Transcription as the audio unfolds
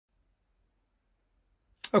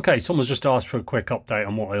Okay, someone's just asked for a quick update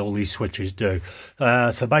on what all these switches do.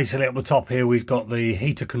 So basically up the top here we've got the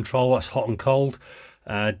heater control, that's hot and cold,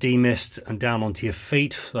 demist and down onto your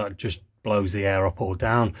feet, so that just blows the air up or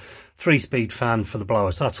down. 3-speed fan for the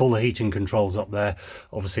blower, so that's all the heating controls up there.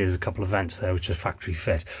 Obviously there's a couple of vents there which are factory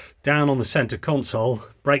fit. Down on the centre console,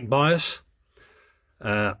 brake bias,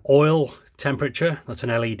 oil temperature, that's an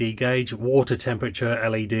LED gauge, water temperature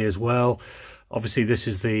LED as well. Obviously this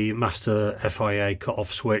is the master FIA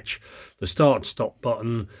cut-off switch, the start stop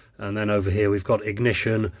button, and then over here we've got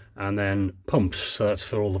ignition and then pumps, so that's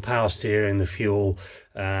for all the power steering, the fuel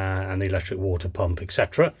and the electric water pump,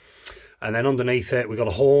 etc. And then underneath it we've got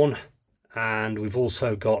a horn, and we've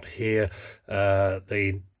also got here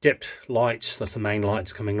the dipped lights, that's the main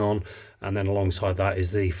lights coming on, and then alongside that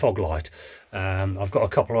is the fog light. I've got a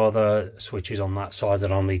couple of other switches on that side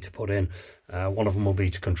that I'll need to put in. One of them will be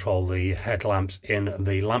to control the headlamps in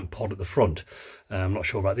the lamp pod at the front. I'm not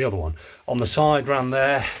sure about the other one. On the side round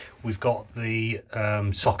there we've got the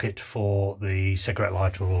socket for the cigarette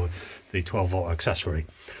lighter or the 12-volt accessory.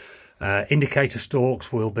 Indicator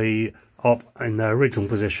stalks will be up in their original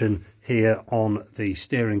position here on the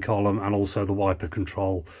steering column, and also the wiper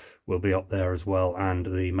control will be up there as well, and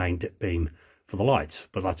the main dip beam for the lights,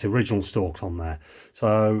 but that's original stalks on there.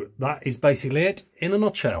 So that is basically it in a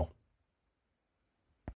nutshell.